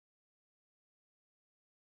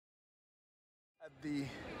At the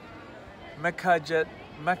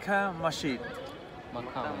Makkah Masjid,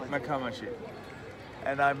 Makkah Masjid,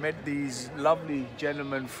 and I met these lovely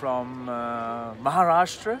gentlemen from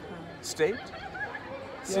Maharashtra state,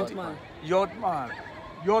 city,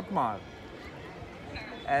 Yotmal,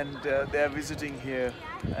 and they're visiting here,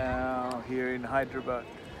 here in Hyderabad.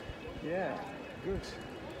 Yeah,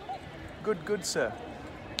 good, sir.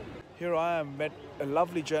 Here I am, met a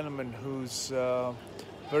lovely gentleman who's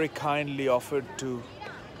very kindly offered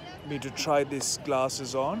me to try these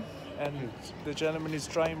glasses on, and the gentleman is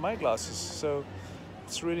trying my glasses, so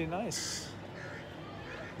it's really nice.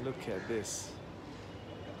 Look at this,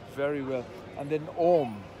 very well. And then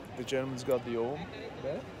Om, the gentleman's got the Om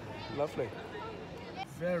there, lovely.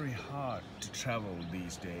 Very hard to travel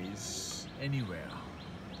these days, anywhere.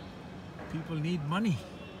 People need money.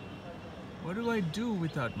 What do I do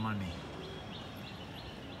without money?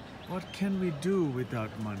 What can we do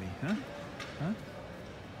without money, huh?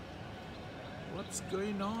 What's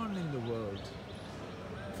going on in the world?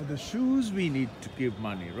 For the shoes, we need to give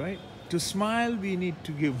money, right? To smile, we need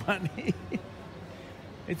to give money.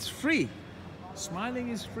 It's free. Smiling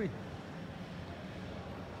is free.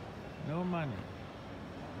 No money.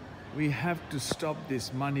 We have to stop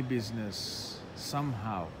this money business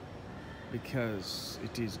somehow, because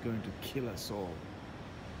it is going to kill us all.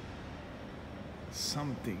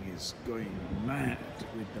 Something is going mad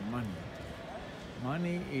with the money.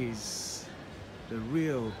 Money is the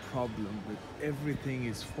real problem with everything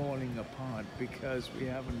is falling apart because we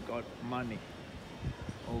haven't got money,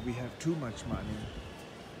 or we have too much money.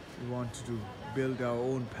 We want to build our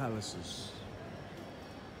own palaces.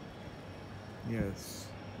 Yes.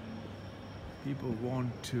 People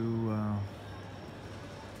want to,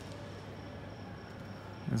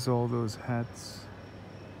 there's all those hats.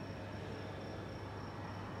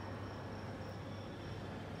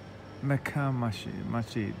 Makkah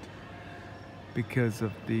Masjid, because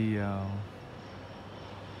of the,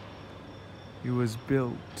 it was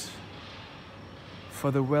built for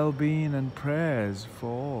the well-being and prayers for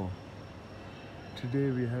all. Today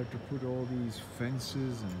we have to put all these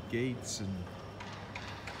fences and gates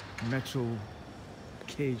and metal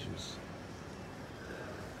cages.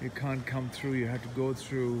 You can't come through, you have to go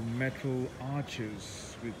through metal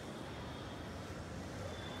arches with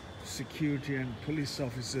security and police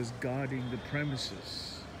officers guarding the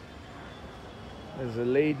premises. There's a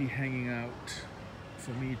lady hanging out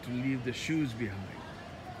for me to leave the shoes behind.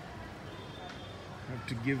 I have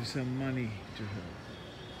to give some money to her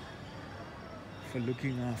for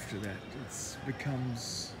looking after that. It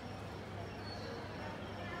becomes,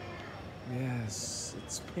 yes,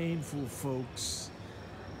 it's painful, folks.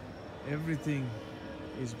 Everything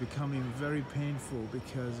is becoming very painful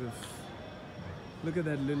because of, look at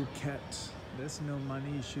that little cat. There's no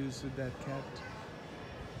money issues with that cat.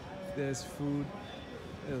 If there's food,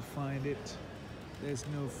 they'll find it. There's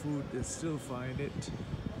no food, they'll still find it.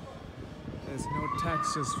 There's no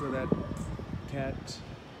taxes for that cat.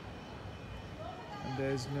 And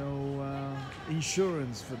there's no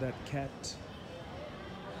insurance for that cat.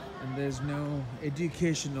 And there's no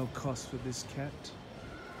educational cost for this cat.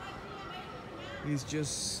 He's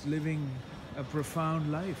just living a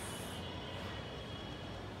profound life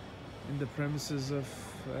in the premises of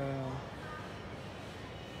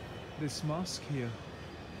this mosque here.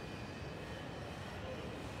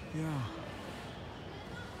 Yeah,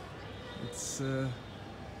 it's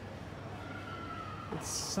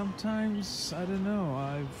sometimes, I don't know,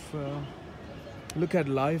 I've look at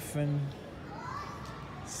life and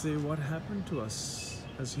say what happened to us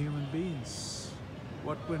as human beings,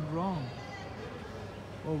 what went wrong,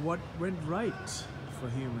 or what went right for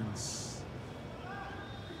humans.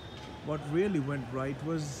 What really went right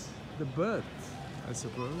was the birth, I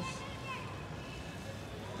suppose.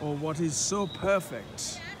 Or what is so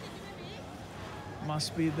perfect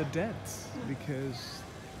must be the death, because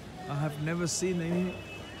I have never seen any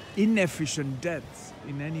inefficient death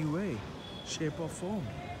in any way, shape or form,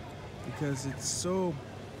 because it's so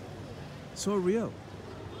real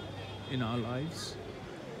in our lives.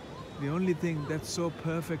 The only thing that's so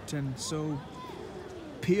perfect and so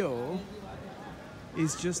pure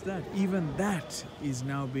is just that. Even that is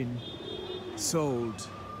now been sold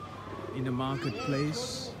in a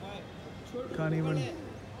marketplace. Can't even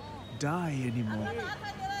die anymore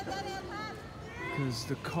because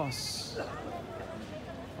the costs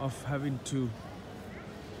of having to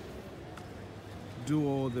do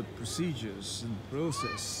all the procedures and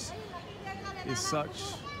process is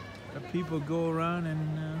such that people go around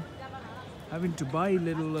and having to buy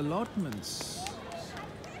little allotments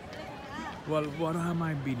Well, what am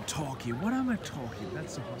I been talking? What am I talking?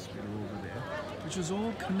 That's the hospital over there, which was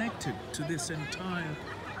all connected to this entire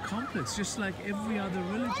complex, just like every other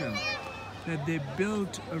religion, that they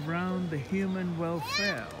built around the human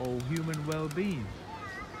welfare or human well-being.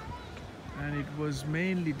 And it was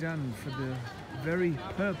mainly done for the very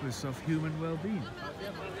purpose of human well-being.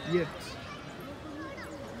 Yet,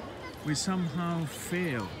 we somehow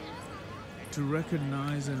fail to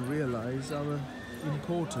recognize and realize our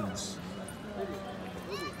importance.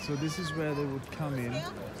 So this is where they would come in,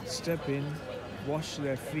 step in, wash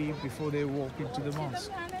their feet before they walk into the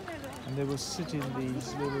mosque. And they would sit in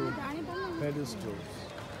these little pedestals.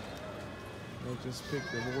 They'll just pick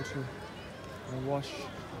the water and wash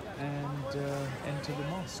and enter the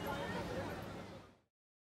mosque.